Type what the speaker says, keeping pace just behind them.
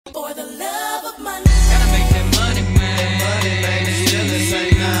for the love of money. Gotta make that money, man. That money, man, it's still the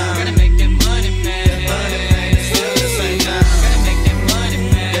same now. Gotta make that money, man. That money, man, it's still the same now. Gotta make that money,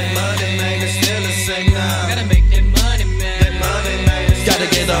 man. That money, man, it's still the same now. Gotta make that money, man. That money, man, gotta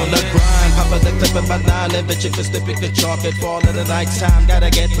get on the grind. Pop the clip in my nine, and bitch, if it's slip, it could chalk it. Fall in the night time, gotta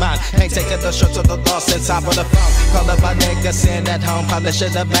get mine. Ain't taking the shirts of the loss since top of the phone. Call up my nigga, send at home,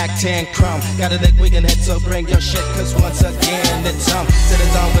 polishing the back 10 chrome. Gotta think we can hit, so bring your shit, cause once again it's on. To the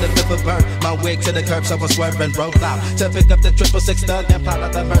dawn with a flip of bird, my wig to the curb, so I swerve and roll out. To pick up the 666 thug and plot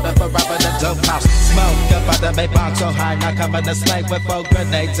out the murder for robbing the dope house. Smoke up out the May bomb so high, now coming to slay with 4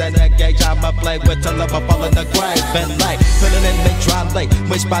 grenades and a gauge. I'ma play with till I'm fall in the grave and lay. Filling in the dry lake,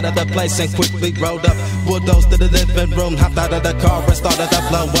 we spotted the place and quickly rolled up. Bulldozed to the living room, hopped out of the car and started to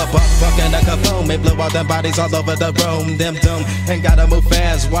blow up. Fucking a kaboom, it blew all them bodies all over the room. Them doom, and gotta move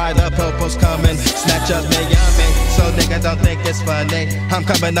fast, why the popo's coming. Snatch up me yummy, so nigga don't think it's funny. I'm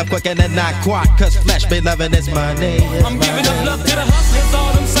coming up quick and not quite, cause flesh be loving this money. I'm giving up love to the hustlers,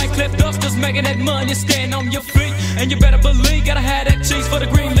 all them St. Cliff dusters, making that money, stand on your feet. And you better believe, gotta have that cheese for the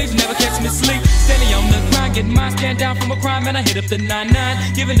green leaves, never catch me sleep. Steady on the grind, get mine, stand down from a crime, and I hit up the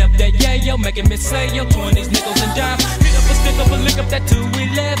 99. Giving up that yeah, yo, making me say, yo, 20s, nickels and dimes. Hit up a stick up a lick up that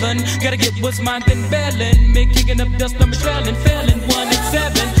 211. Gotta get what's mine, then bailing. Me kicking up dust, I'm trailing, failing 1 and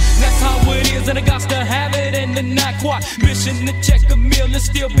 7. That's how it is, and I got to have it, and the not quite. Mission to check a meal and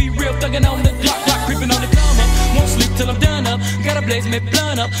still be real, thugging on the clock, creeping on the come up. Won't sleep till I'm done up, gotta blaze me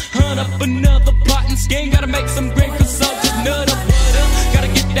blunt up. Hunt up another pot and skin, gotta make some green consult, just nut up, what up. Gotta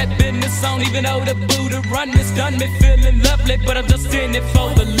get that business on, even though the Buddha run is done. Me feeling lovely, but I'm just in it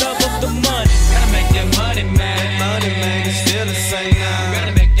for the love of the money. Gotta make that money, man. that money, man, it's still the same now.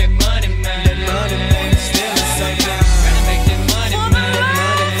 Gotta make that money, man. That money, man, it's still the same now. Gotta make that money, man. That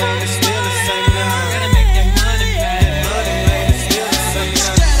money, man, it's still the same now. Gotta make that money, man. That money, man, it's still the same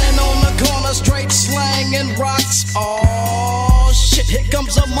now. Standing on the corner, straight slanging rocks. Oh shit, here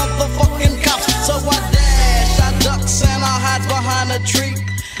comes a motherfucking cops. So I dash, I ducks and I hide behind a tree,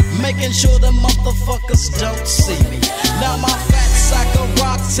 making sure the motherfuckers don't see me. Now my fat sack of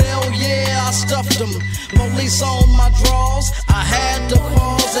rocks, hell yeah, I stuffed them. Police on my drawers, I had to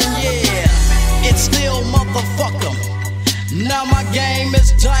pause and yeah, it's still motherfucker. Now my game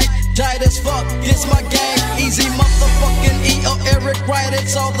is tight, tight as fuck. It's my game, Eazy motherfucking E or Eric Wright,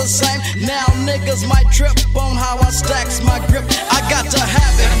 it's all the same. Now niggas might trip on how I stacks my grip. I got to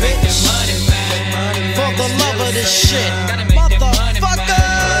have it, bitch, for the love of this shit, motherfucker.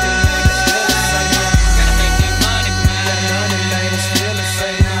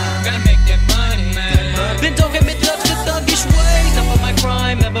 Been talking me thugs to thuggish ways. Up on my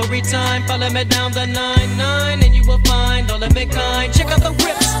crime every time. Follow me down the 9-9 and you will find all of me kind. Check out the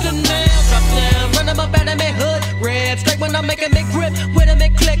rips, the nail drop down. Run them up out of me hood. Red straight when I'm making me grip. With them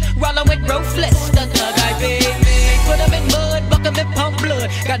in click, rollin' with ruthless. The thug I be me. Put them in mud, buck them in pump blood.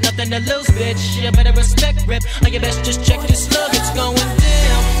 Got nothing to lose, bitch. You better respect rip. Or you best just check your slug, it's going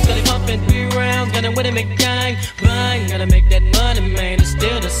down. Steady pumping 3 rounds, gunning with him in gang. Bang, gotta make that money, man. It's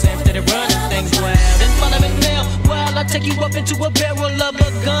still the same, steady running things wild. And follow me now, while I take you up into a barrel of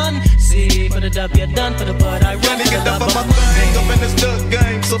a gun. See, for the dub, you're done. For the bud, I run. Get up on my thing, up in this thug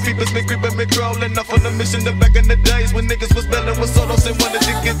game. So people's been creeping, me crawling off on the mission. The back in the days when niggas was belling with solos and wanted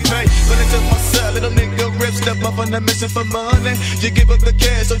to get paid. But into my side, little nigga rip, step up on the mission for money. You give up the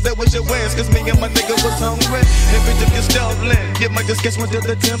cash, so that was your ass. Cause me and my nigga was hungry. Every time you stolen, you might just catch one to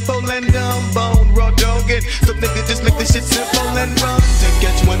the tempo and down bone, raw dogging. Some niggas just make this shit simple and run to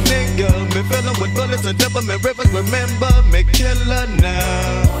catch one nigga. Me filling with bullets and double me rivers. Remember me killer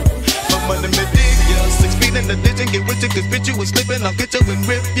now. For money me dig ya, 6 feet in the ditch and get with you. Cause bitch you was sleeping, I'll get you and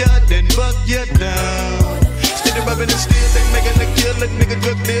rip ya, then buck ya down. Steady rubbing and steal, they making a killing. Nigga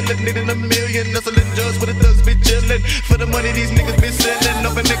drug dealing, needing $1 million. Hustling drugs where the thugs be chillin'. For the money these niggas be selling.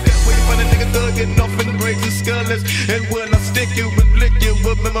 Off in the gut where you find a nigga thuggin'. Off in the braids and skullers. And when I stick you and lick you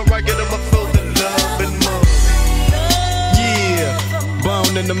up, memorize it up, I feel the love and more. Yeah,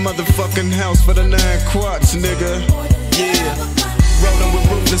 bone in the motherfucking house for the 9 quarts, nigga. Yeah, rollin' with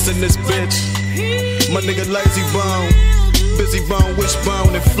ruthless in this bitch. My nigga lazy bone, busy bone,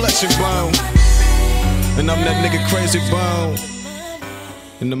 wishbone, and flesh and bone. And I'm that nigga crazy bone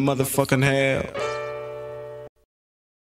in the motherfucking hell.